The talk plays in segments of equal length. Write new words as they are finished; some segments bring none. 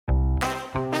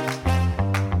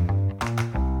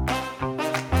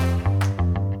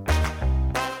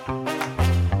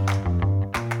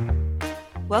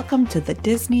Welcome to the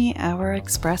Disney Hour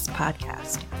Express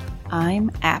podcast. I'm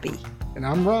Abby. And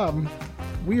I'm Rob.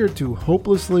 We are two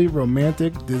hopelessly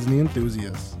romantic Disney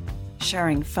enthusiasts.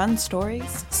 Sharing fun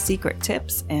stories, secret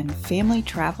tips, and family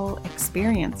travel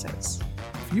experiences.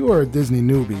 If you are a Disney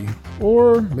newbie,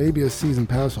 or maybe a season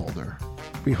pass holder,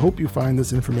 we hope you find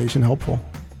this information helpful.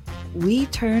 We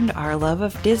turned our love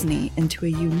of Disney into a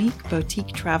unique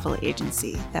boutique travel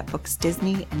agency that books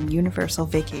Disney and Universal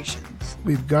vacations.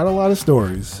 We've got a lot of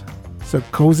stories, so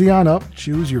cozy on up,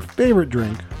 choose your favorite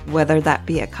drink, whether that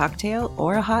be a cocktail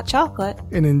or a hot chocolate,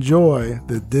 and enjoy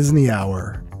the Disney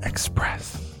Hour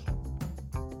Express.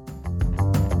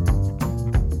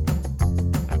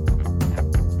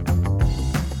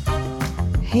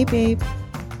 Hey, babe.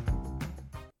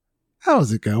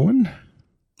 How's it going?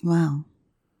 Wow.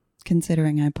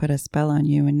 Considering I put a spell on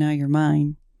you and now you're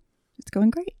mine, it's going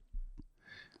great.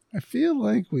 I feel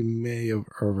like we may have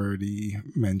already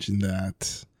mentioned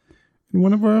that in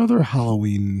one of our other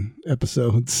Halloween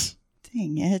episodes.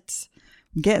 Dang it.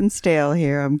 I'm getting stale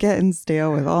here. I'm getting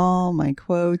stale with all my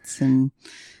quotes and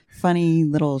funny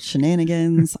little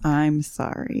shenanigans. I'm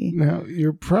sorry. Now,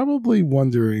 you're probably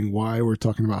wondering why we're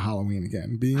talking about Halloween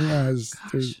again, being as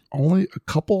there's only a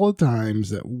couple of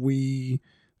times that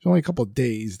there's only a couple of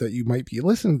days that you might be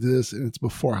listening to this and it's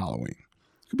before Halloween.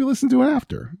 You could be listening to it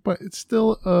after, but it's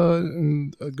still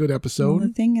a good episode. Well,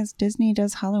 the thing is, Disney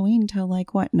does Halloween till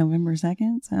November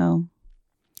 2nd, so...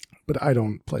 But I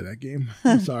don't play that game.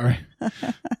 I'm sorry.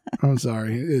 I'm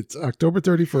sorry. It's October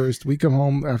 31st. We come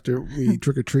home after we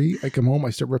trick or treat. I come home. I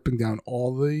start ripping down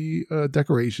all the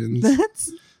decorations.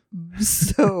 That's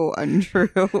so untrue.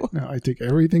 Now, I take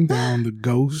everything down. The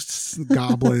ghosts, the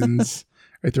goblins.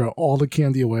 I throw all the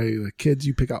candy away. The kids,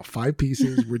 you pick out 5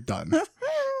 pieces. We're done.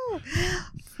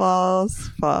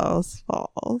 False.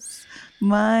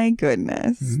 My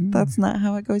goodness. That's not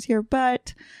how it goes here.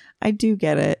 But I do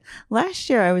get it. Last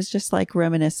year, I was just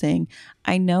reminiscing.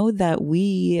 I know that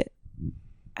we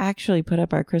actually put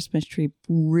up our Christmas tree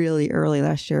really early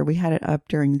last year. We had it up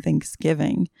during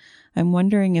Thanksgiving. I'm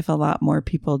wondering if a lot more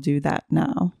people do that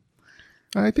now.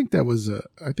 I think that was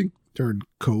during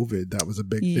COVID, that was a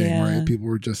big thing, right? People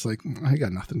were just like, I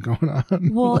got nothing going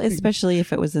on. Well, especially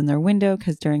if it was in their window,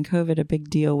 because during COVID, a big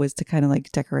deal was to kind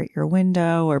of decorate your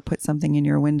window or put something in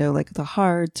your window like the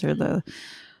hearts or the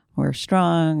 "we're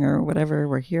strong" or whatever,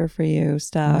 "we're here for you"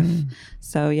 stuff.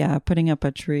 So yeah, putting up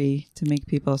a tree to make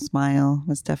people smile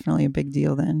was definitely a big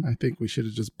deal then. I think we should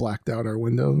have just blacked out our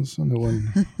windows so no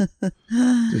one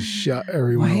just shut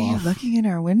everyone off. Why are you looking in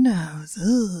our windows?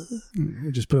 Ugh.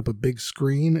 We just put up a big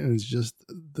screen and it's just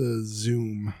the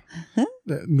Zoom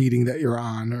that meeting that you're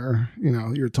on, or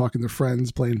you're talking to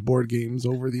friends playing board games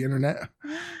over the internet.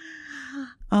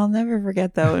 I'll never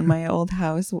forget though in my old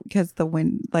house, because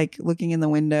looking in the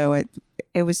window,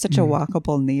 it was such a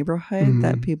walkable neighborhood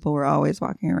that people were always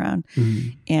walking around.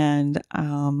 And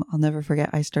I'll never forget,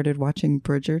 I started watching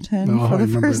Bridgerton for the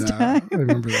first time. I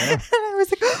remember that. And I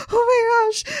was like, oh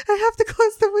my gosh, I have to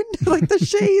close the window, the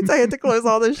shades. I had to close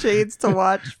all the shades to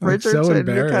watch Bridgerton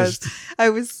because I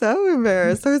was so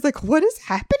embarrassed. I was like, what is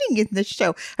happening in this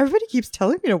show? Everybody keeps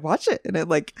telling me to watch it. And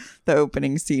the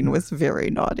opening scene was very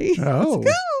naughty. Oh.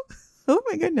 Oh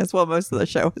my goodness. Well, most of the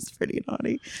show was pretty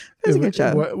naughty. It was a good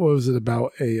show. What was it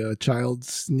about? A child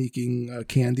sneaking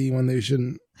candy when they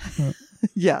shouldn't?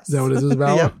 Yes. Is that what it is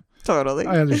about? Yep, totally.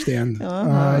 I understand.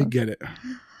 I get it.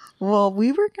 Well,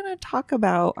 we were going to talk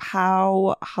about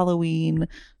how Halloween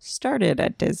started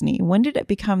at Disney. When did it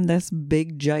become this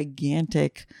big,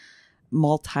 gigantic,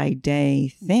 multi-day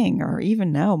thing, or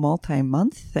even now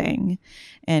multi-month thing?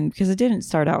 And because it didn't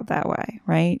start out that way,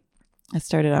 right? It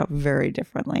started out very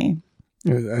differently.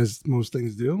 As most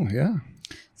things do, yeah.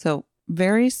 So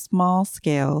very small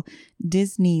scale,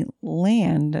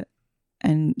 Disneyland,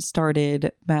 and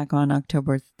started back on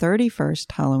October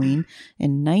 31st, Halloween,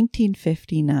 in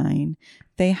 1959.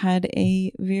 They had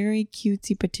a very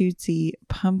cutesy patootsy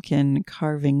pumpkin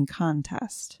carving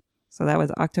contest. So that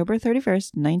was October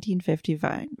 31st,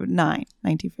 1959.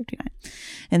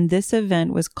 And this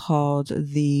event was called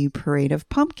the Parade of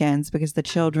Pumpkins because the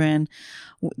children,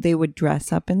 they would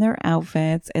dress up in their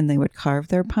outfits and they would carve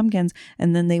their pumpkins,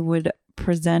 and then they would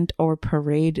present or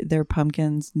parade their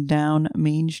pumpkins down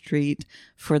Main Street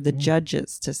for the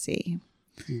judges to see.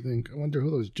 Do you think? I wonder who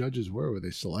those judges were. Were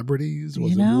they celebrities?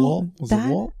 Was it Walt? Was it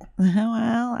Walt?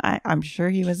 Well, I'm sure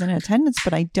he was in attendance,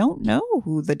 but I don't know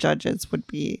who the judges would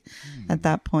be at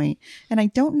that point. And I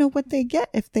don't know what they get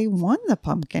if they won the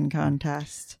pumpkin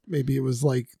contest. Maybe it was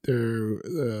like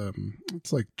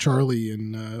it's like Charlie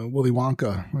and Willy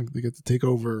Wonka. Like they get to take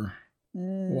over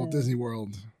Walt Disney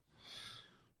World.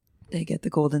 They get the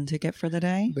golden ticket for the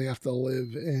day. They have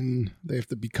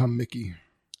to become Mickey.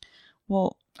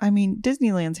 Well, I mean,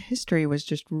 Disneyland's history was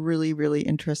just really, really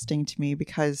interesting to me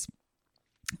because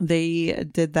they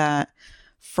did that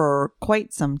for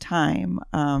quite some time.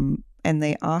 And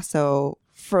they also,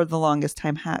 for the longest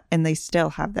time, and they still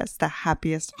have this, the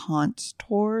Happiest Haunts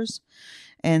tours.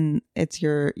 And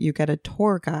you get a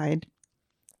tour guide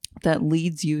that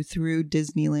leads you through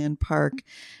Disneyland Park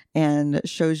and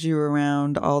shows you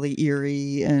around all the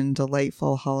eerie and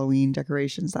delightful Halloween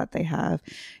decorations that they have.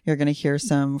 You're going to hear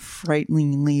some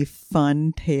frighteningly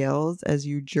fun tales as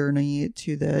you journey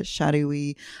to the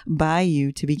shadowy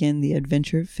bayou to begin the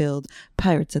adventure-filled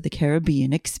Pirates of the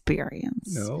Caribbean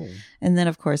experience. No. And then,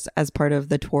 of course, as part of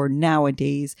the tour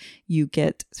nowadays, you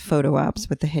get photo ops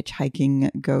with the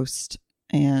hitchhiking ghost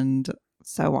and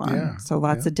so on. Yeah, so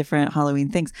lots of different Halloween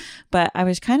things. But I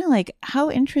was kind of like, how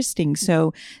interesting.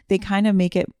 So they kind of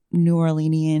make it New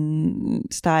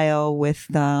Orleanian style with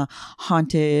the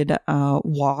haunted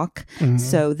walk. Mm-hmm.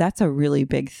 So that's a really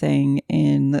big thing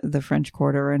in the French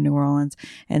Quarter in New Orleans.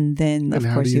 And then, of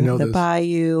course, you have the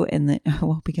bayou. And then,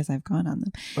 well, because I've gone on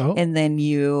them. Oh. And then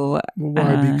you...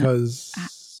 Why? Because...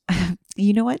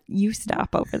 You know what? You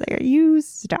stop over there. You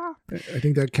stop. I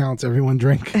think that counts. Everyone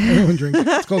drink. Everyone drink.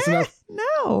 It's close enough.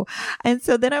 No. And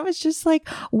so then I was just like,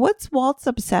 what's Walt's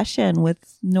obsession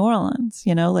with New Orleans?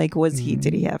 You know, like,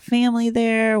 did he have family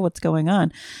there? What's going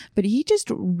on? But he just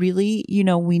really,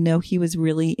 we know he was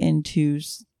really into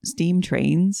steam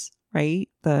trains, right?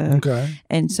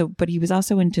 And so, but he was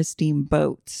also into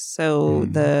steamboats. So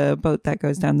the boat that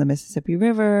goes down the Mississippi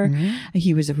River,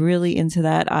 he was really into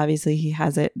that. Obviously, he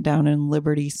has it down in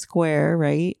Liberty Square,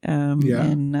 right?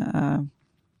 In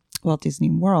Walt Disney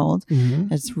World.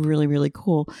 It's really, really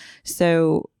cool.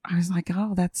 So I was like,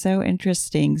 oh, that's so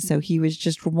interesting. So he was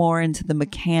just more into the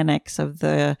mechanics of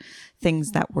the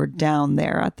things that were down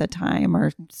there at the time,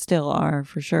 or still are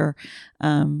for sure.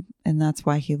 And that's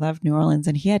why he loved New Orleans.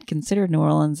 And he had considered New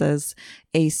Orleans as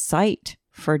a site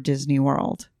for Disney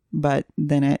World. But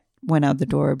then it went out the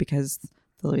door because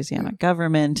the Louisiana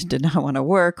government did not want to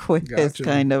work with his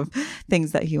kind of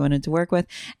things that he wanted to work with.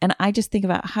 And I just think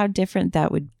about how different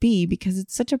that would be because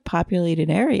it's such a populated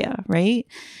area, right?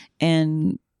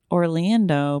 And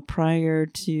Orlando, prior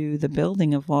to the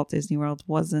building of Walt Disney World,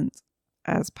 wasn't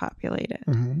as populated.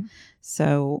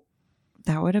 So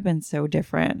that would have been so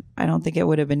different. I don't think it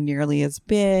would have been nearly as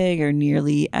big or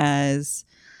nearly as...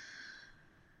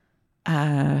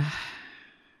 I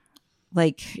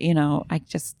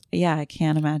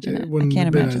can't imagine it. Wouldn't I can't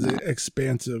have been imagine as that.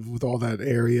 expansive with all that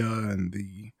area and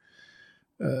the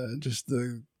just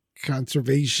the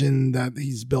conservation that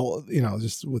he's built,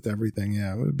 just with everything.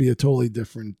 Yeah, it would be a totally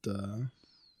different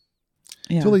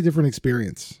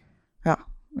experience.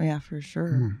 Yeah, for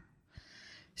sure.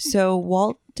 So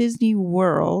Walt Disney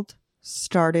World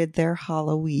started their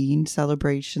Halloween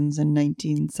celebrations in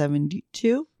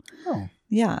 1972. Oh.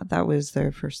 Yeah, that was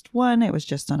their first one. It was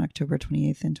just on October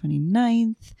 28th and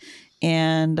 29th.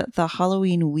 And the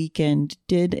Halloween weekend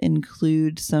did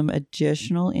include some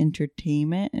additional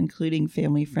entertainment, including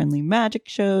family-friendly magic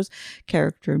shows,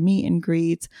 character meet and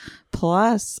greets,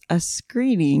 plus a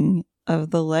screening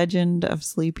of The Legend of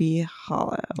Sleepy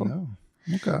Hollow. Oh,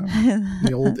 okay.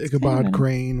 The old Ichabod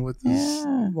Crane with this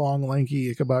long, lanky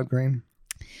Ichabod Crane.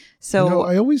 So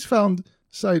I always found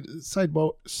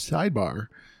sidebar.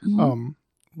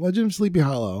 Legend of Sleepy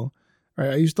Hollow.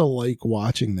 I used to like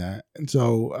watching that, and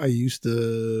so I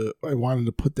wanted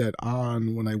to put that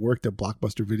on when I worked at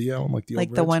Blockbuster Video, like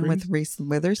the one screens. with Reese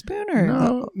Witherspoon, or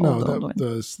old one?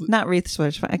 Not Reese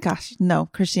Witherspoon. Gosh, no,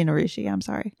 Christina Ricci. I'm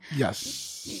sorry.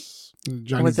 Yes,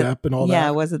 Johnny Depp and all that.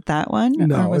 Yeah, was it that one?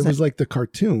 No, it was like the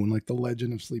cartoon, like the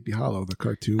Legend of Sleepy Hollow, the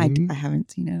cartoon. I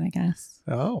haven't seen it, I guess.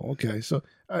 Oh, okay. So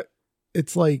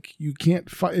it's like you can't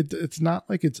find. It's not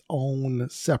like its own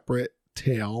separate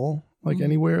tale. Like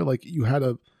anywhere, like you had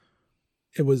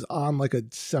it was on like a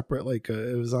separate,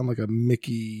 it was on like a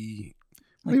Mickey,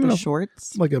 like the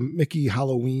shorts, like a Mickey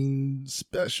Halloween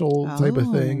special type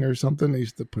of thing or something. They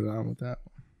used to put it on with that.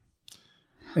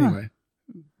 Anyway,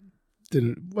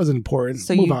 wasn't important.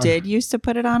 So you did used to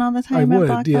put it on all the time. I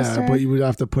would, at yeah, but you would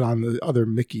have to put on the other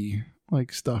Mickey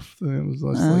stuff. And it was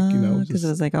less because it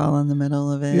was like all in the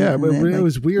middle of it. Yeah, but it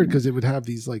was weird because it would have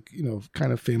these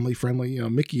kind of family friendly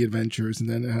Mickey adventures, and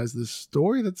then it has this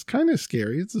story that's kind of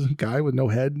scary. It's a guy with no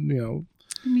head,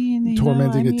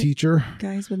 tormenting a teacher.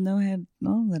 Guys with no head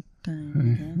all the time, I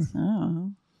guess.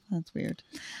 Oh, that's weird.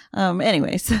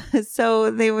 Anyways, so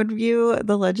they would view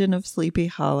The Legend of Sleepy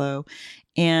Hollow,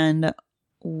 and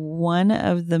one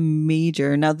of the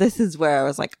major. Now this is where I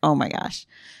was like, oh my gosh.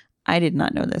 I did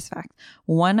not know this fact.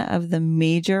 One of the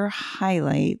major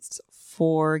highlights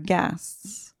for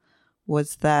guests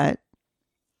was that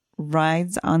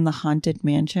rides on the Haunted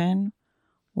Mansion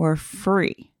were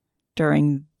free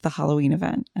during the Halloween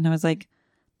event. And I was like,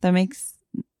 that makes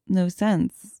no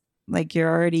sense. Like, you're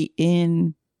already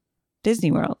in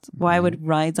Disney World. Why would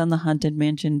rides on the Haunted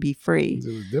Mansion be free? It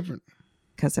was different.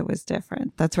 Because it was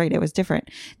different. That's right. It was different.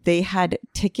 They had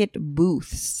ticket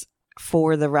booths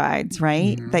for the rides,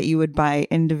 right? Mm-hmm. That you would buy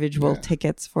individual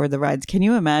tickets for the rides. Can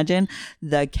you imagine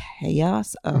the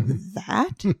chaos of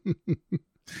that?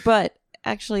 But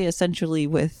actually, essentially,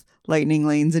 with Lightning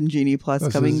Lanes and Genie Plus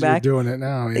coming back, you're doing it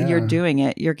now. Yeah. You're doing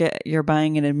it. You're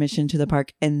buying an admission to the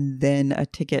park and then a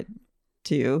ticket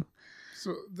to.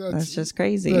 So that's just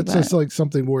crazy. That's just like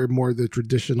something where more the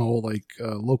traditional like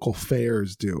local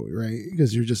fairs do, right?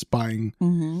 Because you're just buying,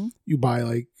 you buy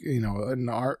like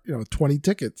 20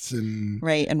 tickets and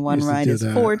right, and one ride is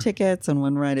 4 tickets and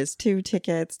one ride is 2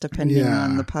 tickets, depending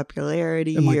on the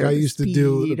popularity. And like or I used to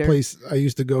do the or... place I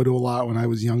used to go to a lot when I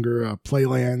was younger,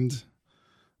 Playland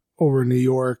over in New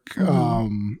York,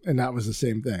 and that was the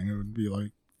same thing. It would be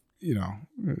like,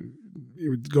 you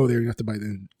would go there and you have to buy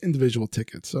the individual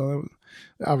tickets. So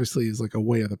obviously is like a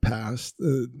way of the past.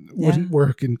 Wouldn't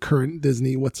work in current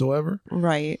Disney whatsoever.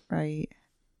 Right.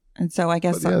 And so I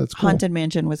guess Haunted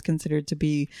Mansion was considered to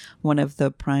be one of the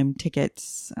prime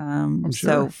tickets. I'm sure.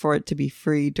 So for it to be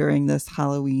free during this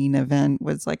Halloween event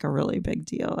was like a really big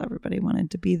deal. Everybody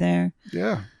wanted to be there.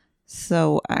 Yeah.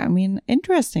 So, I mean,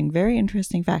 very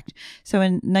interesting fact. So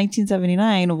in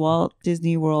 1979, Walt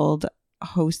Disney World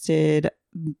hosted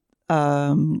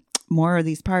more of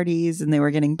these parties, and they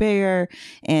were getting bigger,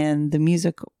 and the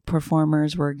music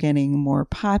performers were getting more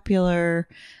popular.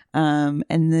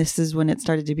 And this is when it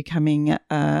started to becoming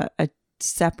a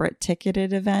separate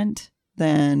ticketed event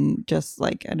than just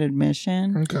like an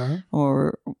admission,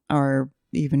 or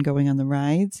even going on the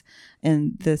rides.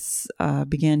 And this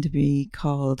began to be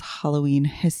called Halloween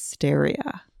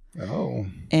Hysteria. Oh.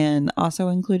 And also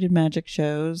included magic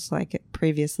shows like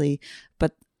previously,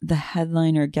 but the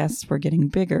headliner guests were getting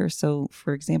bigger. So,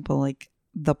 for example, like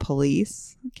the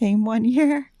Police came one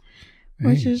year,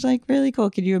 which is like really cool.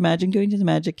 Could you imagine going to the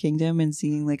Magic Kingdom and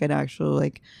seeing like an actual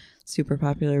like super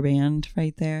popular band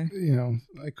right there?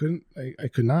 I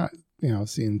could not,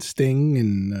 seeing Sting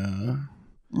and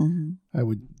I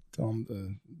would tell them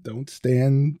to don't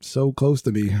stand so close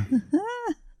to me.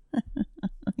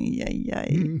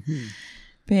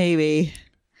 Baby.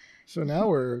 So now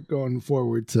we're going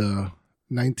forward to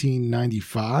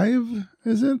 1995,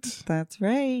 is it? That's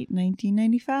right,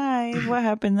 1995. What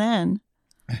happened then?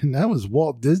 And that was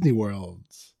Walt Disney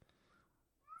World's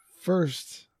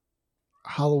first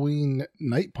Halloween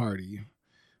night party,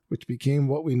 which became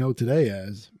what we know today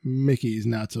as Mickey's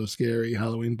Not So Scary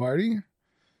Halloween Party.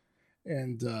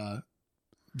 And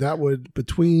that would,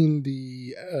 between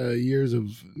the years of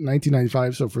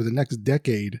 1995, so for the next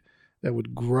decade, that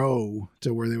would grow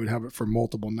to where they would have it for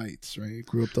multiple nights, right? It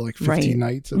grew up to like 15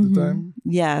 nights at the time.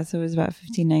 Yeah, so it was about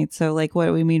 15 nights. So like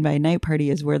what we mean by night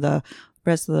party is where the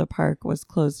rest of the park was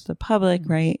closed to the public,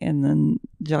 right? And then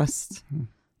just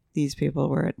these people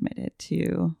were admitted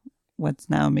to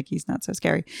what's now Mickey's Not So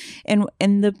Scary.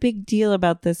 And the big deal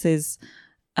about this is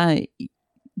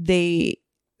they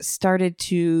started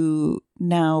to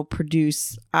now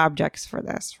produce objects for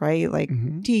this, right? Like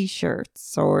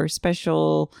t-shirts or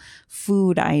special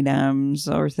food items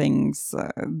or things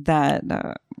that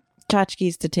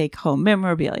tchotchkes to take home,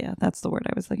 memorabilia. That's the word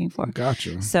I was looking for.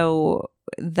 Gotcha. So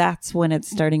that's when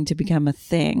it's starting to become a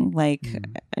thing, like,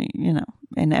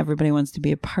 and everybody wants to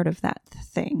be a part of that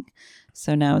thing.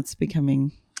 So now it's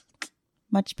becoming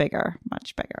much bigger.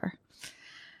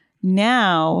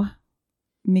 Now,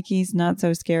 Mickey's Not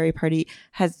So Scary Party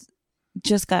has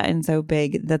just gotten so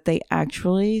big that they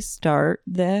actually start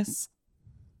this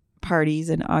parties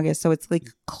in August. So it's like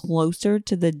closer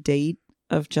to the date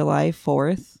of July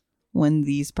 4th when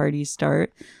these parties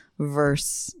start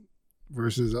versus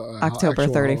October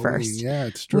 31st. Halloween. Yeah,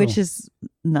 it's true. Which is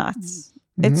nuts.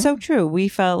 It's so true. We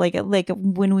felt like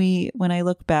when I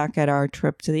look back at our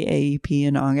trip to the AEP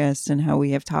in August and how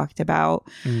we have talked about,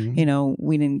 we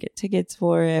didn't get tickets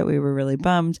for it. We were really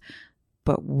bummed.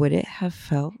 But would it have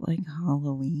felt like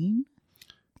Halloween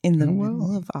in the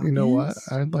middle of August? You know what?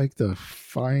 I'd like to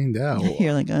find out.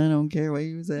 You're like, I don't care what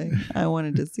you say. I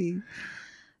wanted to see.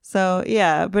 So,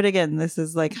 yeah. But again, this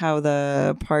is like how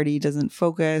the party doesn't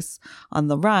focus on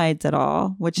the rides at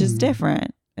all, which is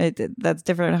different. That's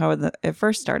different how it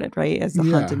first started, right? As the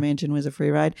Haunted Mansion was a free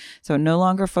ride. So it no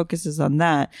longer focuses on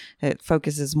that. It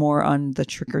focuses more on the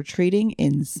trick-or-treating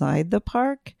inside the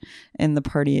park and the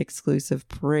party exclusive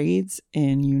parades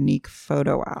and unique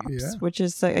photo ops, which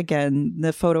is, again,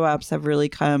 the photo ops have really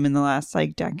come in the last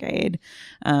like decade,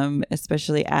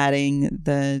 especially adding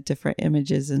the different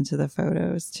images into the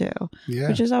photos too,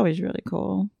 which is always really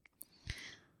cool.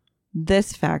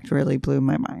 This fact really blew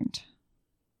my mind.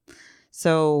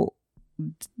 So,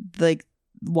 like,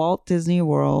 Walt Disney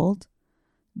World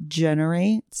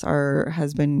generates, or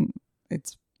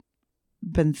it's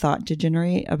been thought to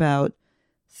generate about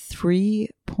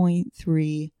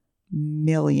 $3.3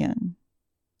 million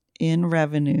in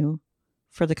revenue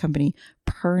for the company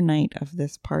per night of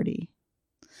this party.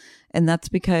 And that's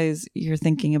because you're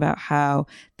thinking about how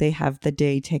they have the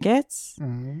day tickets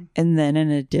and then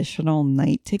an additional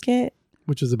night ticket.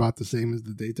 Which is about the same as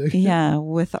the day ticket. Yeah,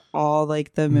 with all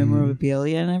like the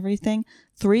memorabilia and everything.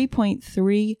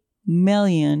 $3.3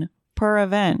 million per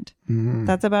event.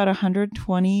 That's about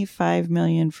 $125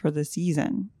 million for the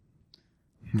season.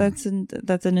 That's an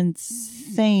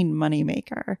insane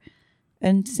moneymaker.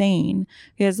 Insane.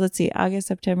 Because let's see, August,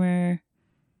 September,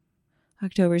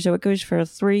 October. So it goes for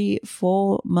 3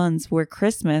 full months, where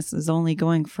Christmas is only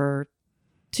going for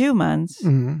 2 months.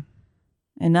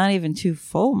 And not even 2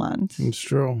 full months. It's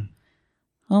true.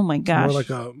 Oh my gosh. More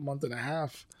like a month and a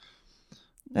half.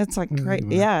 That's like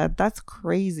yeah, that's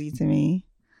crazy to me.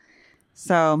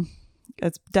 So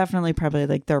it's definitely probably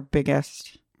like their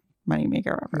biggest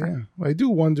moneymaker ever. Yeah. Well, I do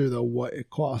wonder though what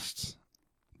it costs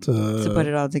to put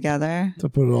it all together.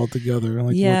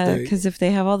 Like, yeah, because if they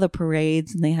have all the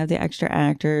parades and they have the extra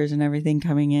actors and everything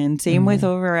coming in, same with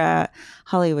over at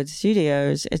Hollywood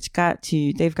Studios, they've got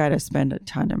to spend a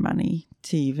ton of money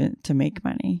to make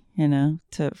money,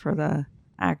 for the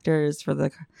actors, for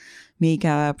the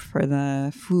makeup, for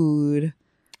the food,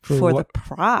 for the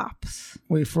props.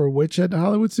 Wait, for which at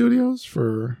Hollywood Studios?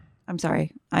 I'm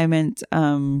sorry, I meant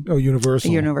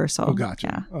Universal. Universal. Oh,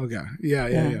 gotcha. Yeah. Okay.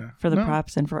 Yeah. For the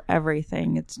props and for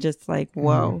everything, it's just like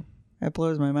whoa, that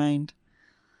blows my mind.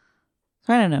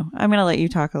 So I don't know. I'm gonna let you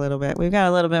talk a little bit. We've got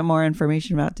a little bit more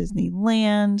information about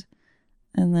Disneyland,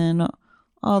 and then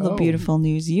all the beautiful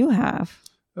news you have.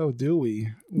 Oh, do we?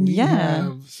 We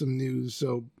have some news.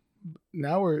 So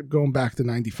now we're going back to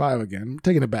 95 again. I'm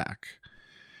taking it back.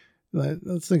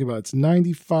 Let's think about it. It's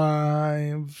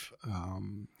 95.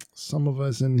 Some of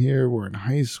us in here were in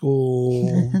high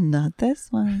school. Not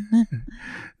this one.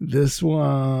 This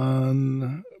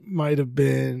one might have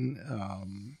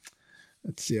been,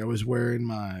 let's see, I was wearing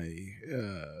my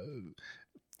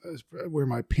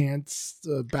pants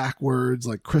backwards,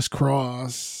 like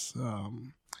crisscross.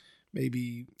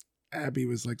 Maybe Abby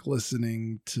was like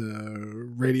listening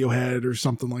to Radiohead or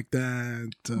something like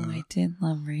that. I did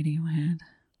love Radiohead.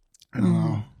 I don't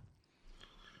know.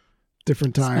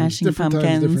 Different times, Smashing different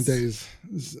Pumpkins. times, different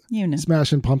days.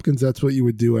 Smashing Pumpkins, that's what you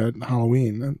would do at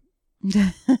Halloween.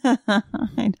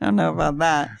 I don't know about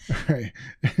that. All right.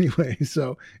 Anyway,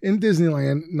 so in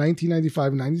Disneyland,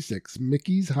 1995-96,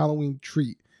 Mickey's Halloween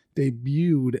Treat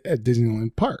debuted at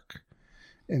Disneyland Park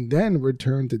and then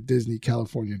returned to Disney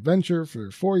California Adventure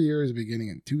for 4 years, beginning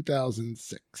in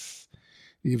 2006.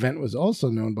 The event was also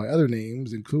known by other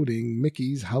names, including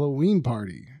Mickey's Halloween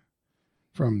Party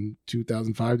from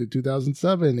 2005 to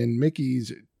 2007 and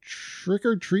Mickey's Trick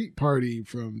or Treat Party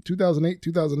from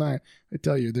 2008-2009. I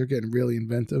tell you, they're getting really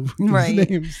inventive with these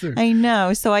names. I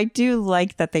know. So I do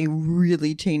like that they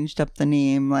really changed up the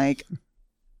name like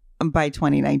by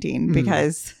 2019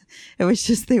 because it was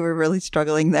just they were really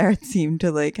struggling there. It seemed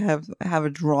to like have a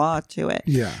draw to it.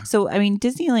 Yeah. So I mean,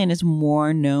 Disneyland is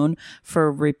more known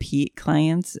for repeat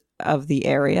clients of the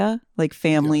area, like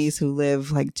families who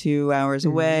live like 2 hours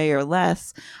away or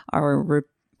less are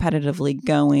repetitively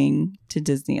going to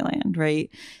Disneyland, right?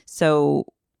 So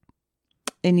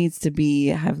it needs to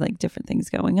have like different things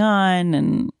going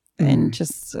on and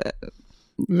just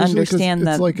understand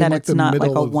that it's not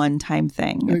like a one-time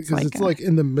thing. Because it's like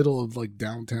in the middle of like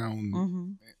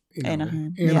downtown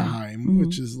Anaheim,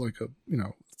 which is like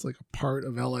it's like a part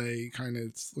of LA, kind of.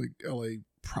 It's like LA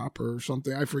proper or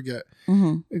something. I forget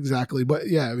exactly, but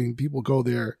yeah, I mean, people go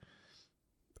there.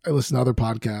 I listen to other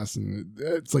podcasts, and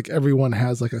it's like everyone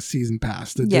has like a season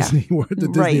pass to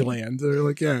Disneyland. They're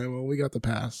like, yeah, well, we got the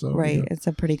pass, so it's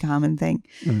a pretty common thing.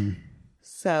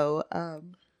 So,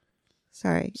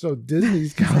 sorry. So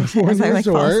Disney's California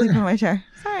Resort. Fall asleep in my chair.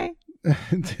 Sorry.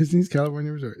 Disney's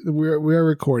California Resort. We are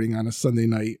recording on a Sunday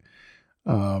night.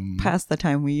 Past the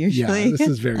time we usually. Yeah, this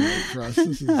is very late for us.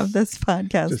 Have this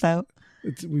podcast out.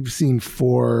 We've seen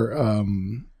 4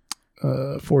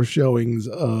 4 showings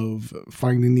of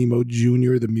Finding Nemo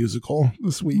Jr. the musical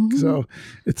this week, so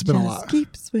it's been a lot.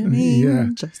 Keep swimming. Yeah.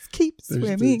 Just keep There's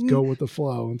swimming. Go with the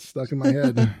flow. It's stuck in my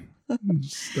head.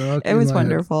 It was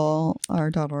wonderful. Our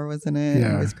daughter was in it.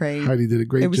 Yeah. It was great. Heidi did a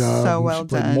great job. It was so well she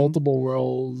played done. multiple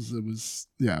roles. It was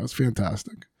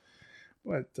fantastic.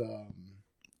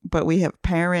 But we have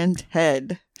parent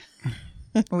head.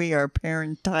 We are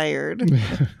parent tired.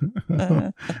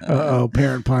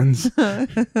 Parent puns.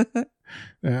 That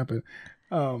happened.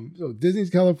 So Disney's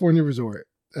California Resort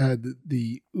had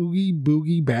the Oogie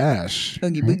Boogie Bash.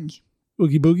 Oogie Boogie.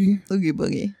 Oogie Boogie? Oogie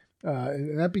Boogie.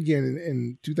 And that began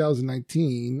in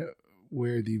 2019,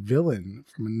 where the villain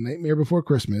from A Nightmare Before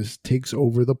Christmas takes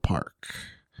over the park.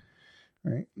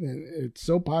 Right? And it's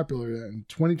so popular that in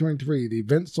 2023, the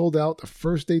event sold out. The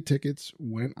first day tickets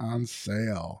went on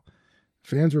sale.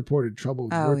 Fans reported trouble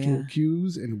with virtual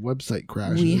queues and website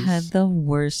crashes. We had the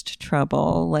worst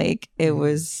trouble. Like it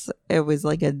was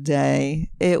like a day.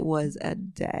 It was a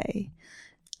day.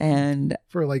 And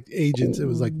for like agents, it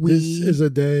was like, this is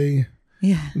a day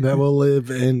that will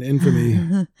live in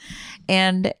infamy.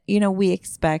 And, we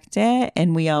expect it.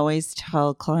 And we always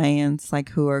tell clients like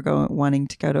who are wanting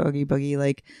to go to Oogie Boogie,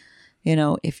 like,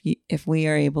 if we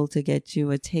are able to get you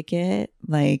a ticket,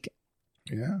 like,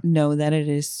 know that it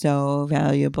is so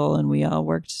valuable and we all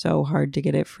worked so hard to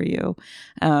get it for you.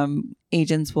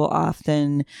 Agents will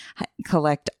often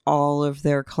collect all of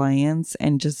their clients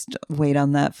and just wait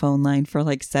on that phone line for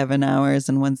like 7 hours.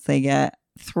 And once they get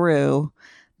through,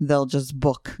 they'll just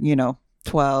book,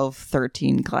 12,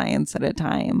 13 clients at a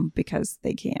time because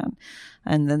they can.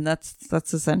 And then that's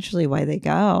essentially why they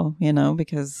go,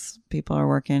 because people are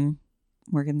working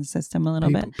the system a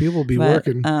little bit. People be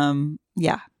working.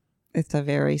 Yeah. It's a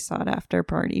very sought after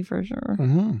party for sure.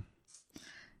 Mm-hmm.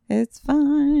 It's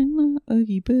fun.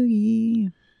 Oogie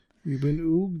Boogie. You've been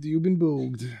ooged, you've been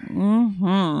booged.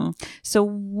 Mm-hmm. So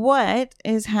what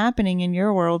is happening in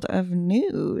your world of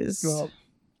news? Well,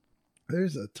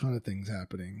 there's a ton of things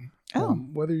happening. Oh.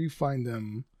 Whether you find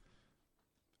them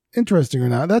interesting or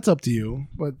not, that's up to you.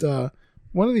 But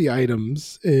one of the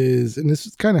items is, and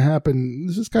this kind of happened,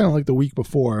 this is kind of like the week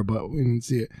before, but we didn't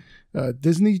see it.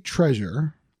 Disney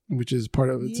Treasure, which is part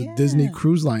of, it's a Disney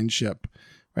Cruise Line ship,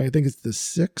 right? I think it's the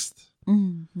 6th.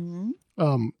 Mm-hmm.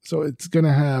 So it's going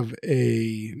to have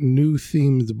a new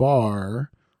themed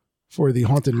bar for the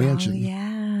Haunted Mansion.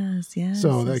 Yes.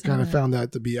 So they kind of found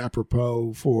that to be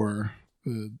apropos for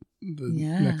the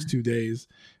next 2 days.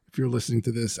 If you're listening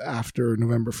to this after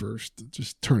November 1st,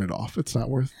 just turn it off. It's not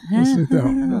worth listening to.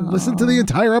 Listen to the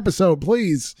entire episode,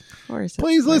 please. Of course.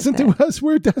 Please listen to us.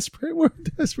 We're desperate.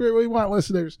 We want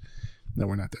listeners. No,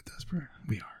 we're not that desperate.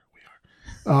 We are.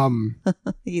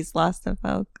 He's lost the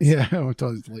folks. Yeah, I'll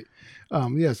tell you it's late. So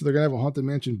they're gonna have a Haunted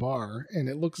Mansion bar, and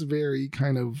it looks very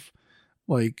kind of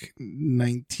like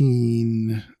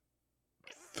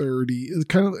 1930. It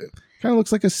kind of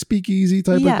looks like a speakeasy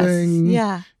type of thing.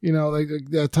 Yeah. Like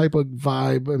that type of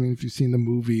vibe. I mean, if you've seen the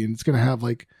movie, and it's gonna have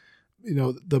like,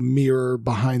 the mirror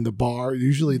behind the bar.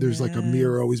 Usually there's like a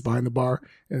mirror always behind the bar,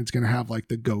 and it's going to have like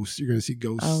the ghosts. You're going to see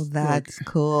ghosts. Oh, that's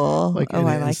cool. Like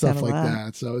I like stuff that a like lot.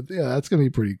 that. So that's going to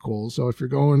be pretty cool. So if you're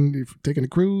taking a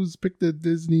cruise, pick the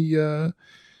Disney, what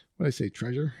did I say?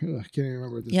 Treasure? I can't even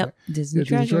remember at this point. Disney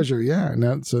Disney Treasure. Yeah.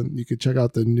 And so you could check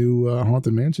out the new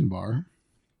Haunted Mansion bar.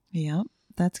 Yep.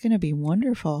 That's going to be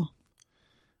wonderful.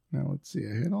 Now let's see.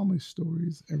 I had all my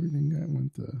stories. Everything that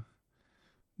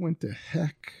went to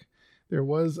heck. There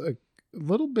was a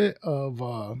little bit of,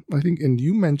 I think, and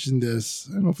you mentioned this,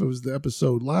 I don't know if it was the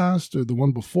episode last or the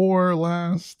one before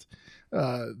last,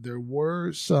 there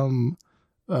were some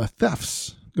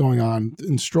thefts going on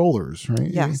in strollers,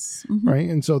 right? Yes. Mm-hmm. Right?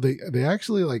 And so they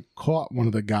actually like caught one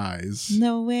of the guys.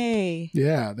 No way.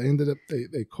 Yeah, they ended up,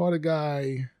 they caught a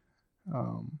guy,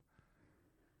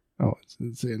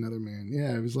 let's say another man.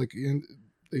 Yeah, it was like,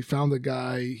 they found a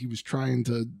guy, he was trying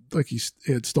to, like he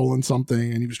had stolen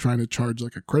something and he was trying to charge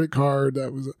like a credit card.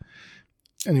 That was,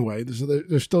 anyway, so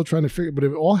they're still trying to figure, but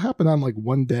it all happened on like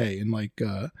one day in like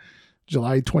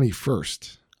July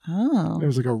 21st. Oh. There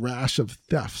was like a rash of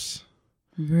thefts.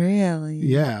 Really?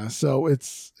 Yeah. So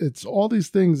it's all these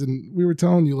things. And we were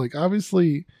telling you, like,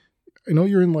 obviously, I know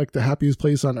you're in like the happiest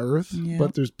place on earth,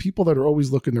 but there's people that are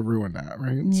always looking to ruin that,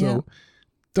 right? Yeah. So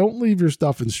don't leave your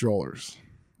stuff in strollers.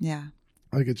 Yeah.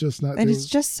 Like it's just not. And it's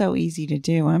just so easy to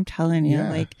do. I'm telling you,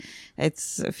 like it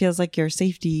feels like your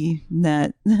safety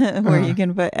net where you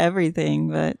can put everything,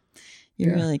 but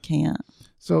you really can't.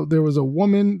 So there was a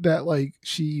woman that like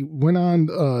she went on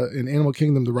in Animal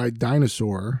Kingdom to ride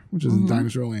Dinosaur, which is in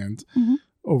Dinosaur Land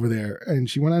over there, and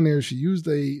she went on there. She used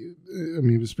I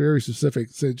mean, it was very specific.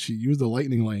 It said she used the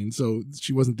lightning lane, so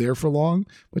she wasn't there for long,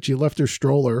 but she left her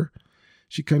stroller.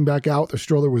 She came back out. The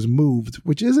stroller was moved,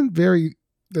 which isn't very.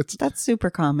 That's super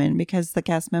common because the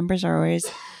cast members are always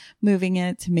moving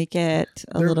it to make it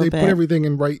a little bit. They put everything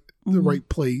in the right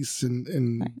place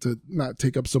and right. to not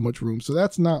take up so much room. So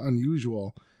that's not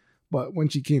unusual. But when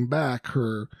she came back,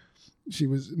 she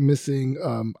was missing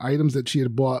items that she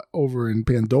had bought over in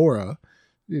Pandora.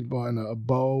 She had bought a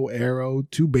bow, arrow,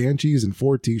 2 banshees, and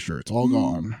 4 T-shirts, all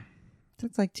gone.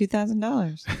 That's like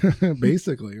 $2,000.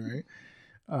 Basically, right?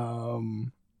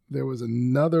 There was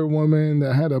another woman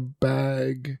that had a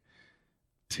bag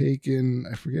taken.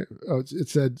 I forget. Oh, it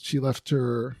said she left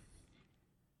her.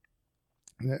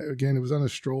 Again, it was on a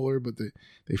stroller, but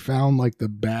they found like the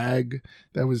bag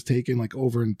that was taken like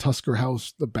over in Tusker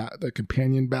House, the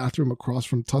companion bathroom across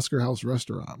from Tusker House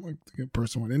restaurant. Like the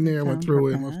person went in there, went through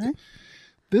it. And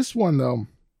this one though,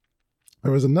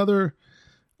 there was another.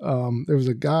 There was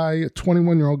a guy, a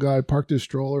 21-year-old guy, parked his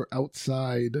stroller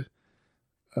outside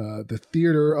the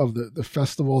theater of the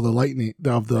festival, of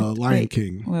the Lion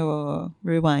King. Whoa.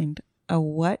 Rewind. A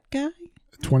what guy?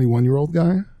 A 21-year-old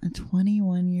guy. A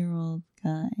 21-year-old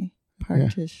guy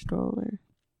parked his stroller.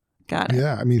 Got it.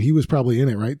 Yeah, I mean, he was probably in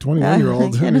it, right?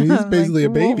 21-year-old. I mean, he's basically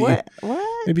like, a baby. What?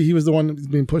 Maybe he was the one that was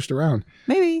being pushed around.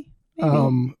 Maybe.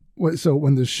 So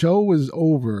when the show was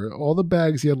over, all the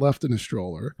bags he had left in his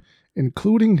stroller,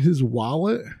 including his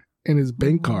wallet and his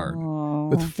bank card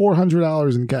with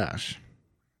 $400 in cash,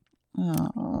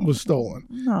 was stolen.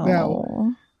 No.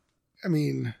 Now, I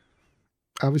mean,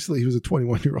 obviously he was a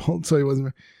 21-year-old, so he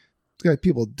wasn't.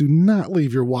 People, do not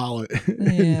leave your wallet.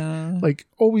 Yeah. Like,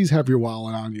 always have your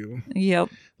wallet on you. Yep.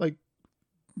 Like,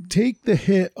 take the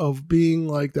hit of being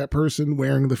like that person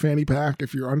wearing the fanny pack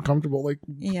if you're uncomfortable. Like,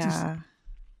 yeah.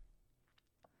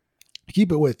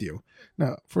 Keep it with you.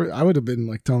 Now, I would have been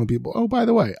like telling people, oh, by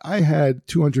the way, I had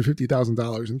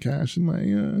 $250,000 in cash in my.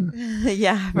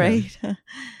 Yeah, right. Yeah.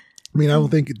 I mean, I don't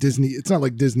think it's not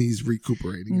like Disney's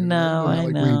recuperating. No, they're not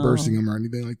like I know. reimbursing them or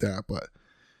anything like that. But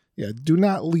yeah,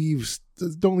 don't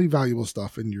leave valuable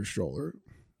stuff in your stroller.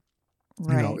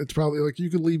 Right. It's probably like you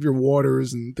could leave your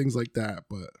waters and things like that.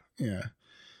 But yeah,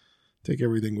 take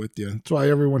everything with you. That's why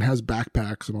everyone has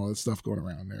backpacks and all that stuff going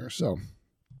around there. So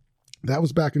that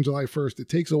was back in July 1st. It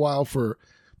takes a while for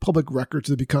public records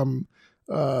to become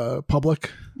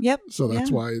public. Yep. So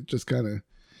that's why it just kind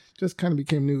of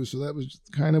became news. So that was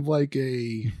kind of like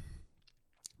a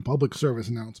public service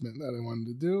announcement that I wanted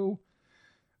to do.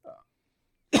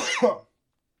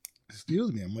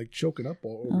 Excuse me, I'm like choking up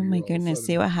all over. Oh my goodness.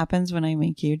 See what happens when I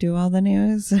make you do all the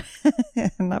news and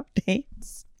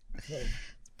updates. Okay.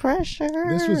 Pressure.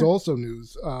 This was also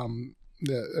news.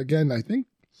 Again, I think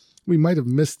we might have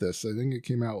missed this. I think it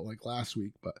came out like last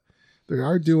week, but they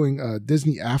are doing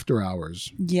Disney After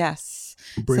Hours. Yes.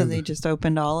 So they just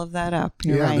opened all of that up.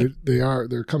 You're right.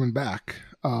 They're coming back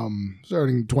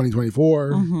starting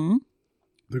 2024. Mm-hmm.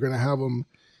 They're going to have them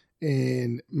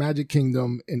in Magic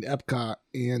Kingdom, in Epcot,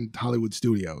 and Hollywood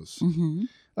Studios. Mm-hmm.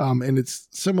 And it's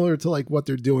similar to like what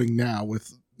they're doing now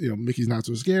with, Mickey's Not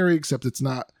So Scary, except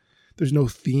there's no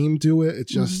theme to it.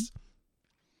 It's just,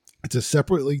 it's a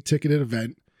separately ticketed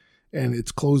event. And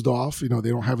it's closed off. They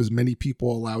don't have as many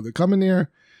people allowed to come in there.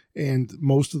 And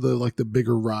most of the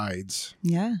bigger rides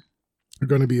are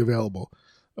going to be available.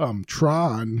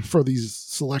 Tron, for these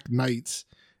select nights,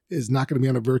 is not going to be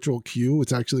on a virtual queue.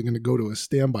 It's actually going to go to a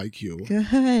standby queue.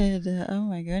 Good. Oh,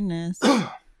 my goodness.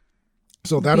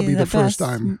 So that'll be the first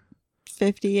time.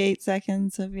 58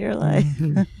 seconds of your life.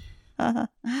 I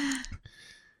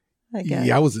guess.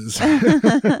 Yowzes.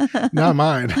 Not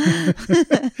mine.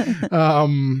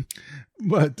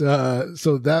 But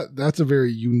so that's a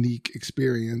very unique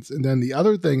experience. And then the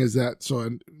other thing is that, so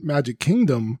in Magic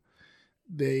Kingdom,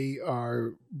 they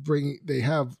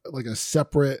have like a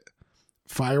separate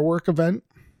firework event,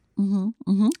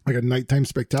 like a nighttime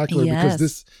spectacular,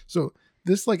 because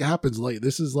this like happens late.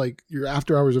 This is like your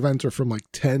after hours events are from like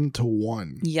 10 to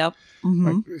 1. Yep.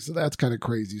 So that's kind of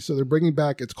crazy. So they're bringing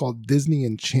back, it's called Disney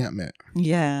Enchantment.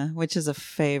 Yeah, which is a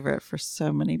favorite for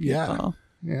so many people.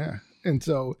 Yeah. And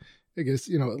so I guess,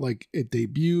 like it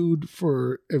debuted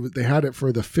they had it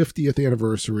for the 50th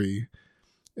anniversary.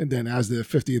 And then as the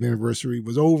 50th anniversary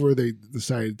was over, they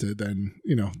decided to then,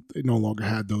 they no longer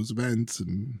had those events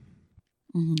and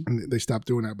they stopped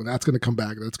doing that. But that's going to come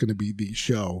back. That's going to be the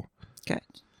show. Good.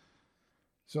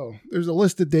 So there's a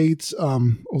list of dates.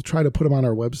 We'll try to put them on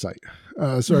our website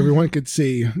so everyone could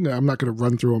see. No, I'm not going to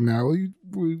run through them now.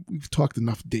 We've talked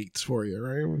enough dates for you,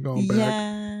 right? We're going back.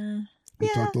 Yeah. We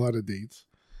talked a lot of dates.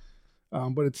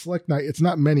 But it's select night. It's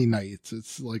not many nights.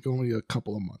 It's like only a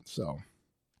couple of months. So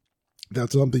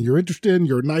that's something you're interested in,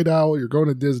 you're a night owl, you're going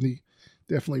to Disney,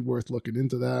 definitely worth looking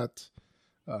into that.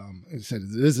 As I said,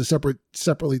 it is a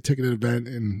separately ticketed event,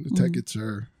 and the tickets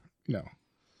are,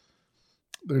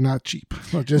 they're not cheap.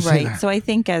 I'll just say Right. that. So I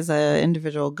think as an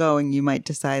individual going, you might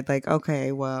decide like,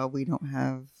 okay, well, we don't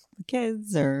have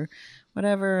kids or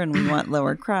whatever, and we want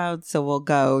lower crowds, so we'll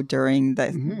go during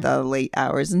the late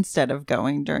hours instead of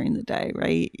going during the day,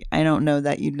 right? I don't know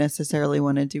that you'd necessarily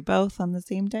want to do both on the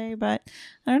same day, but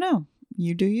I don't know.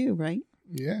 You do you, right?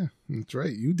 Yeah, that's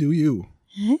right. You do you.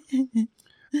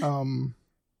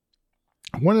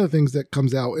 One of the things that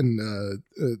comes out in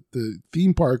the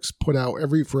theme parks put out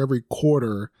for every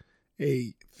quarter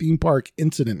a theme park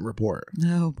incident report.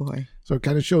 Oh boy! So it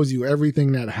kind of shows you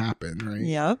everything that happened, right?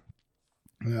 Yep.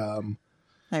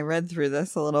 I read through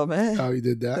this a little bit. Oh, you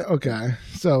did that? Okay.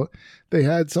 So they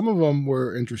had, some of them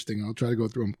were interesting. I'll try to go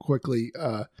through them quickly.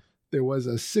 There was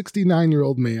a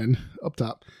 69-year-old man up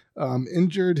top,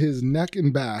 injured his neck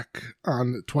and back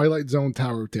on Twilight Zone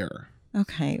Tower of Terror.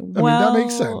 Okay. Well, that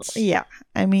makes sense. Yeah.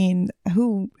 I mean,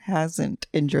 who hasn't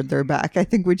injured their back? I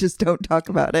think we just don't talk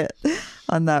about it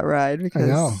on that ride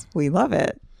because we love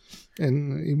it.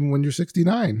 And even when you're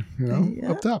 69,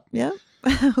 up top. Yeah.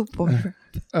 Oh, boy.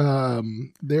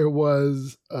 There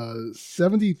was a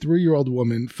 73-year-old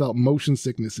woman felt motion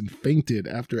sickness and fainted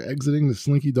after exiting the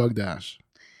Slinky Dog Dash.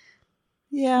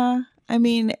 Yeah. I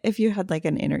mean, if you had like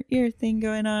an inner ear thing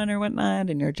going on or whatnot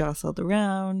and you're jostled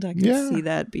around, I can see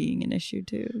that being an issue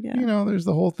too. Yeah. There's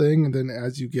the whole thing. And then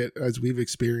as we've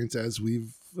experienced, as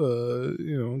we've,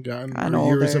 gotten, our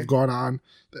years have gone on,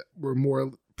 that we're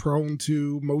more prone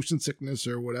to motion sickness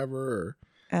or whatever.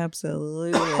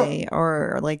 Absolutely.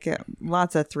 Or like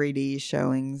lots of 3D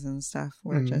showings and stuff.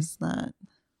 We're just not.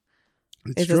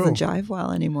 It doesn't jive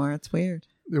well anymore. It's weird.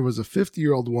 There was a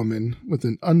 50-year-old woman with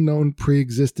an unknown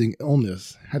pre-existing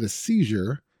illness had a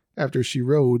seizure after she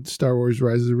rode Star Wars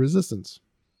Rise of the Resistance.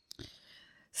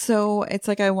 So it's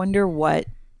like, I wonder what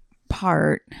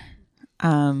part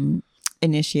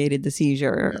initiated the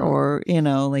seizure or,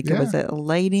 was it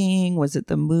lighting? Was it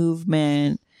the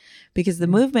movement? Because the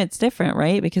movement's different,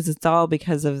 right? Because it's all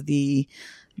because of the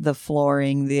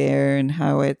flooring there and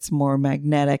how it's more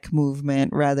magnetic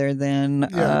movement rather than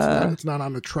it's not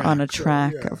on a track. On a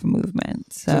track of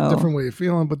movement. So it's a different way of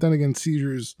feeling. But then again,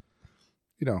 seizures,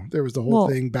 there was the whole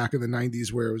thing back in the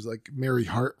 90s where it was like Mary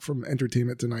Hart from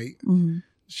Entertainment Tonight. Mm-hmm.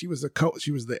 She was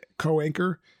the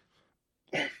co-anchor.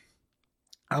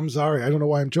 I'm sorry, I don't know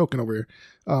why I'm choking over here.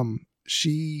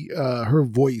 Her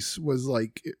voice was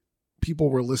like, people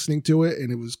were listening to it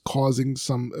and it was causing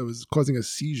a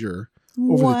seizure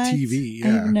over the TV.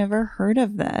 Yeah. I've never heard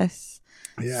of this.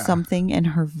 Yeah. Something in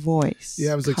her voice.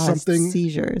 Yeah, it was like something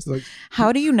seizures. Like,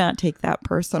 how do you not take that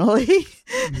personally?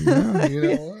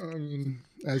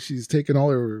 As she's taking all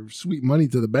her sweet money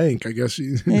to the bank, I guess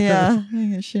she. Yeah,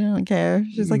 she don't care.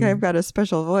 She's like, I've got a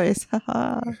special voice.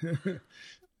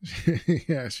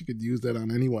 Yeah, she could use that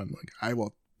on anyone. Like, I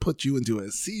will put you into a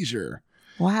seizure.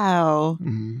 Wow.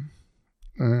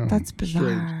 Mm-hmm. That's bizarre.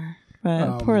 Strange.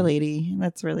 But poor lady.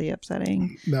 That's really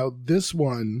upsetting. Now, this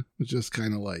one was just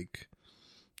kind of like,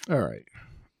 all right.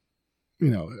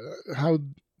 How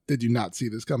did you not see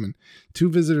this coming?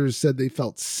 2 visitors said they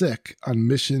felt sick on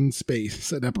Mission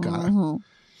Space at Epcot.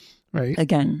 Mm-hmm. Right?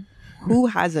 Again, who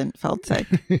hasn't felt sick?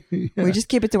 We just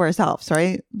keep it to ourselves,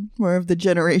 right? We're of the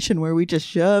generation where we just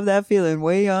shove that feeling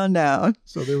way on down.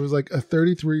 So there was like a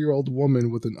 33-year-old woman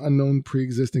with an unknown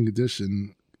pre-existing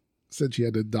condition said she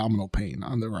had abdominal pain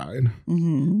on the ride.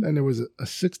 Mm-hmm. And there was a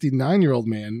 69-year-old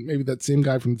man, maybe that same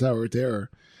guy from Tower of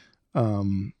Terror,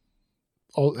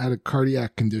 had a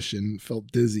cardiac condition,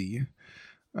 felt dizzy,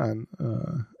 and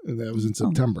that was in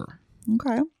September.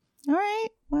 Okay. All right.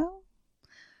 Well,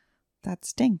 that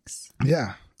stinks.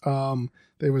 Yeah.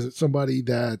 There was somebody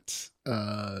that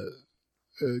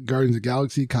Guardians of the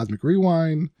Galaxy Cosmic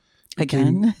Rewind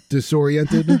again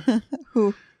disoriented.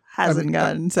 Who hasn't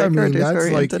gotten sick or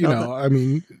disoriented? That's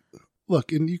like,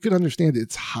 look, and you can understand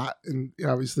it's hot, and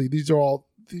obviously these are all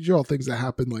things that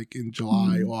happen like in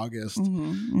July, August,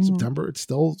 September. It's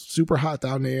still super hot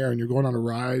down there, and you're going on a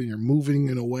ride, and you're moving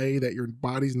in a way that your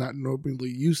body's not normally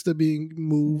used to being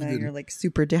moved. Now you're like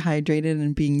super dehydrated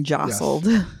and being jostled.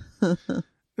 Yes.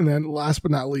 And then last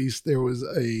but not least, there was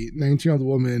a 19-year-old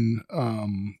woman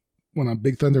went on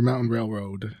Big Thunder Mountain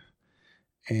Railroad,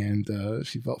 and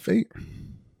she felt faint.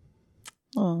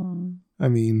 Oh. I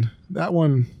mean, that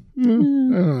one, I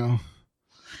don't know.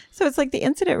 So it's like the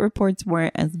incident reports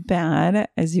weren't as bad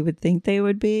as you would think they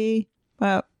would be,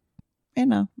 but,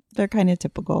 they're kind of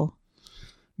typical.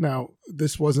 Now,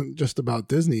 this wasn't just about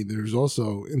Disney. There's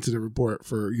also incident report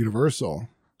for Universal.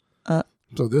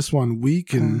 So this one we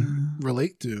can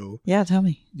relate to. Yeah, tell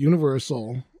me.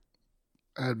 Universal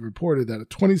had reported that a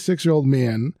 26-year-old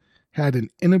man had an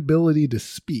inability to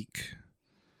speak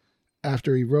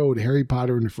after he rode Harry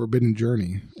Potter and the Forbidden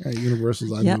Journey at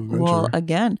Universal's Island of Adventure. Well,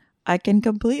 again, I can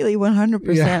completely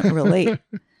 100% relate.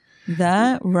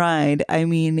 That ride, I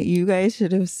mean, you guys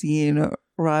should have seen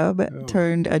Rob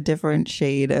turned a different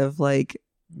shade of like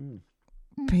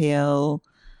pale.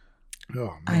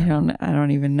 Oh, man. I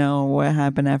don't even know what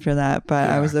happened after that, but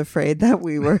I was afraid that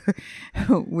we were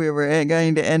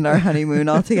going to end our honeymoon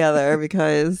altogether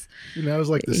because that was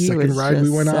like the second ride we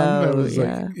went on. That was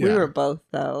we were both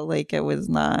though. Like it was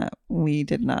not. We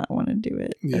did not want to do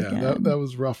it. Yeah, that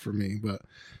was rough for me. But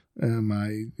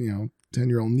my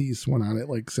 10-year-old niece went on it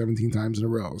like 17 times in a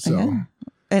row. So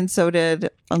and so did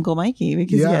Uncle Mikey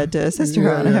because he had to assist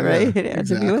her on it, right? He had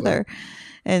to be with her,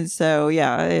 and so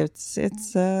it's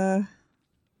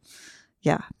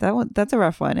yeah, that's a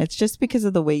rough one. It's just because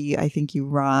of the way I think you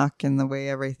rock and the way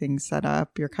everything's set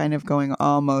up. You're kind of going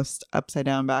almost upside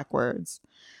down backwards.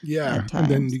 Yeah, and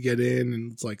then you get in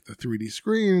and it's like the 3D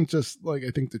screen. It's just like I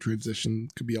think the transition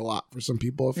could be a lot for some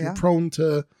people if you're prone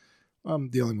to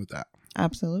dealing with that.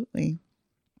 Absolutely.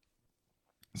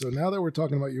 So now that we're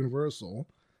talking about Universal,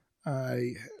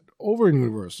 over in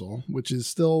Universal, which is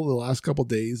still the last couple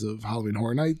days of Halloween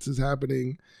Horror Nights is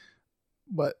happening.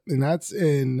 And that's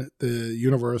in the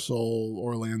Universal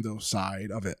Orlando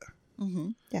side of it.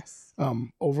 Mm-hmm. Yes.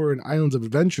 Over in Islands of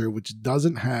Adventure, which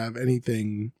doesn't have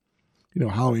anything,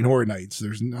 Halloween Horror Nights.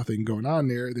 There's nothing going on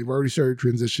there. They've already started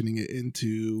transitioning it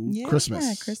into Christmas.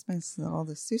 Yeah, Christmas, all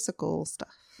the Seussical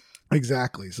stuff.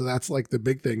 Exactly. So that's like the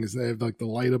big thing is they have like the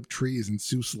light up trees in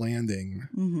Seuss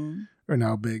Landing are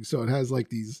now big. So it has like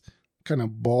these kind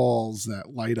of balls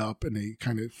that light up and they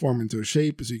kind of form into a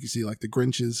shape so you can see like the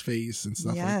Grinch's face and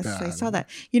stuff like that. Yes, I saw that.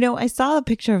 I saw a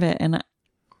picture of it and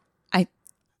I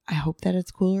hope that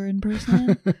it's cooler in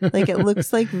person. Like it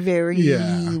looks like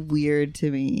very weird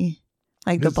to me.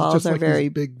 Like the balls are very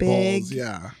big. Balls,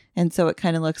 yeah. And so it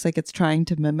kind of looks like it's trying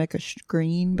to mimic a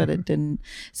screen, but it didn't.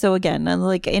 So again,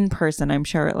 like in person, I'm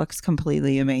sure it looks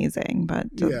completely amazing, but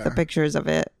the pictures of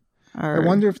it are. I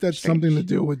wonder if that's something to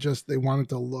do with just they want it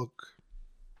to look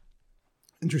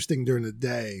interesting during the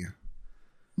day.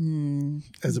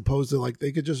 As opposed to like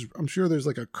they could just, I'm sure there's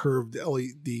like a curved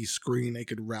LED screen they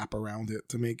could wrap around it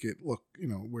to make it look,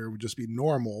 where it would just be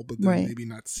normal, but then maybe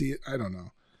not see it. I don't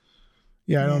know.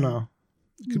 I don't know.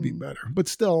 It could be better, but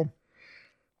still.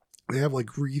 They have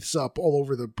like wreaths up all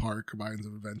over the park of Islands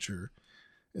of Adventure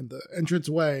and the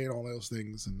entranceway and all those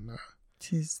things. And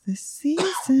 'tis the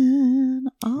season,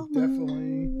 almost.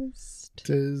 Definitely,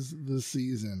 'tis the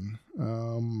season.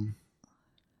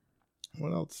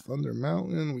 What else? Thunder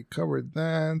Mountain, we covered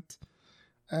that.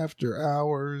 After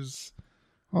Hours,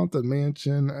 Haunted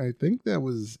Mansion. I think that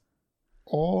was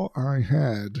all I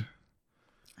had.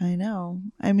 I know.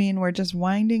 I mean, we're just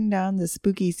winding down the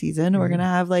spooky season. We're going to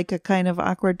have like a kind of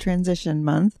awkward transition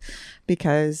month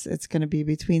because it's going to be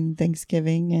between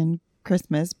Thanksgiving and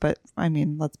Christmas. But I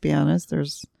mean, let's be honest,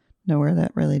 there's nowhere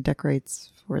that really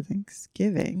decorates for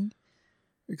Thanksgiving.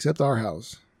 Except our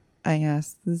house.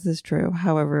 Yes, this is true.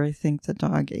 However, I think the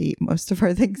dog ate most of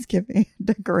our Thanksgiving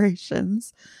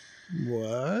decorations.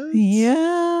 What?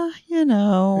 Yeah, and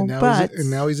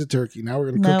now he's a turkey. Now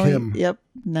we're going to cook him. Yep.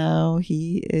 Now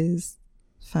he is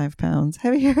 5 pounds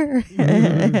heavier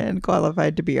and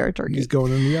qualified to be our turkey. He's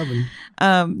going in the oven.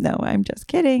 No, I'm just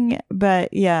kidding.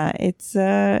 But yeah, it's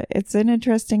an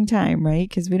interesting time, right?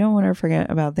 Because we don't want to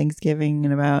forget about Thanksgiving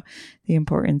and about the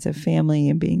importance of family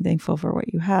and being thankful for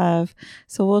what you have.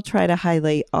 So we'll try to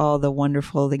highlight all the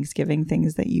wonderful Thanksgiving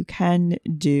things that you can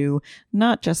do,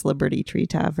 not just Liberty Tree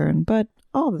Tavern, but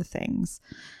all the things.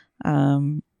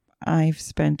 I've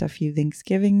spent a few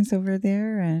Thanksgivings over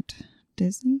there at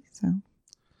Disney, so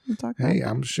we'll talk about that.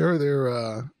 I'm sure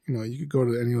they're, you could go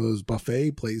to any of those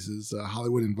buffet places,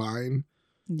 Hollywood and Vine.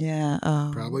 Yeah.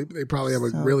 They probably have a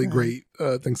really great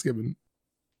Thanksgiving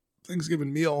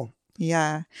meal.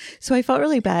 Yeah. So I felt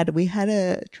really bad. We had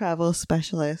a travel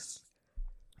specialist.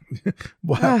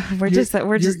 Wow. We're just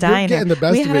dying. You're getting the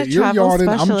best of it. You're yawning.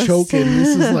 I'm choking.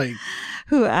 This is like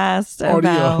who asked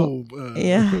audio,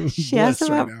 about she asked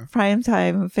about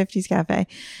Primetime 50s Cafe,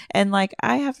 and like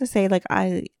I have to say, like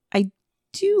I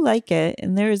do like it,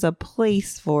 and there is a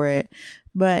place for it.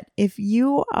 But if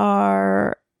you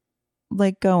are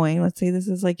like going, let's say this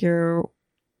is like your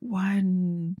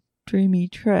one dreamy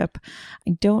trip,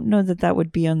 I don't know that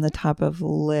would be on the top of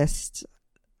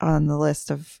on the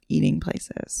list of eating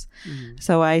places.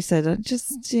 So I said,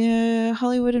 just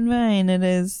Hollywood and Vine. It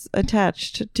is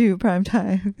attached to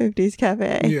Primetime 50s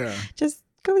Cafe. Yeah. Just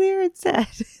go there instead.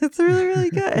 It's really, really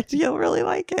good. You'll really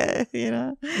like it,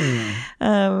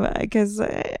 because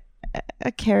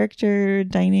a character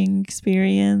dining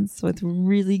experience with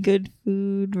really good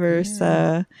food versus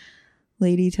a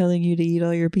lady telling you to eat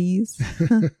all your peas.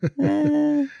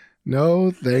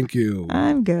 No, thank you.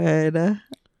 I'm good.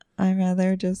 I'd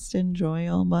rather just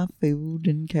enjoy all my food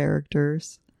and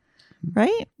characters.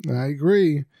 Right? I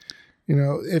agree.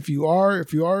 If you are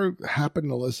happen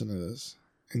to listen to this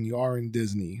and you are in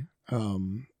Disney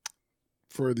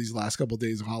for these last couple of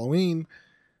days of Halloween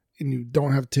and you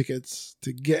don't have tickets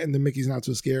to get into Mickey's Not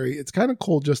So Scary, it's kind of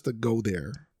cool just to go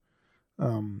there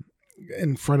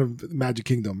in front of Magic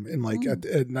Kingdom and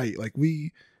at night. Like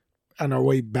we, on our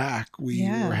way back, we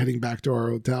were heading back to our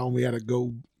hotel and we had to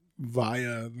go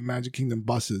via the Magic Kingdom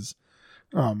buses.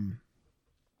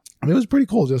 It was pretty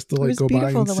cool just to go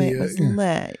by and see it. It was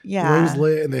lit. Yeah. The way it was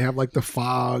lit, and they have the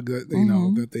fog that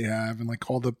that they have, and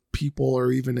all the people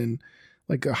are even in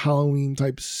a Halloween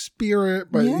type spirit,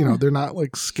 but they're not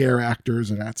scare actors.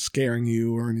 They're not scaring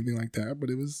you or anything like that. But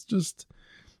it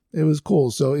was cool.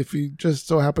 So if you just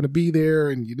so happen to be there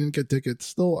and you didn't get tickets,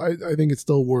 still I think it's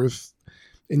still worth.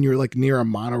 And you're near a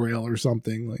monorail or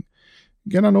something,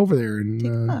 get on over there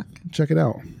and check it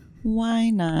out. Why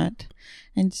not?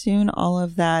 And soon all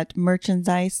of that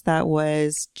merchandise that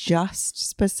was just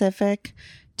specific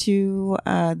to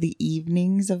the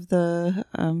evenings of the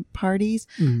parties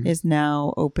is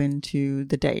now open to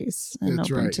the days and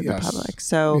That's open right, to yes. the public.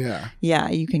 So yeah,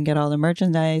 you can get all the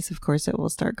merchandise. Of course, it will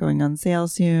start going on sale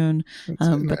soon.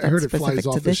 But that's I heard it specific flies to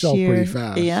off the this shelf year. pretty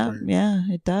fast. Yeah, right? yeah,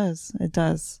 it does. It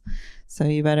does. So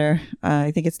you better.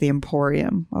 I think it's the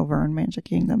Emporium over in Magic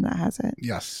Kingdom that has it.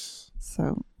 Yes.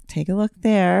 So take a look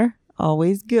there.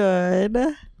 Always good.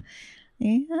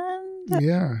 And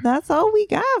that's all we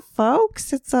got,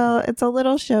 folks. It's a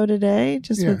little show today,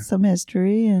 just with some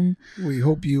history, and we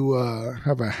hope you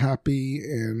have a happy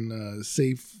and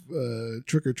safe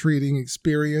trick-or-treating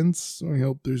experience. We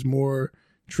hope there's more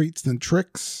treats than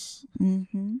tricks.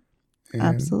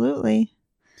 Absolutely.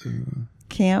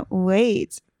 Can't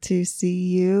wait to see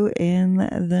you in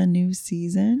the new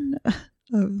season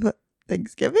of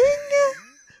Thanksgiving.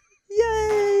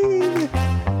 Yay!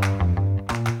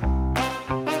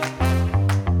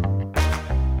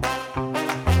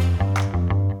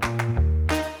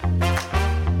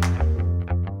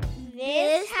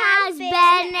 This has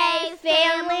been a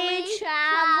Family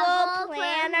Travel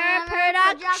Planner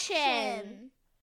production.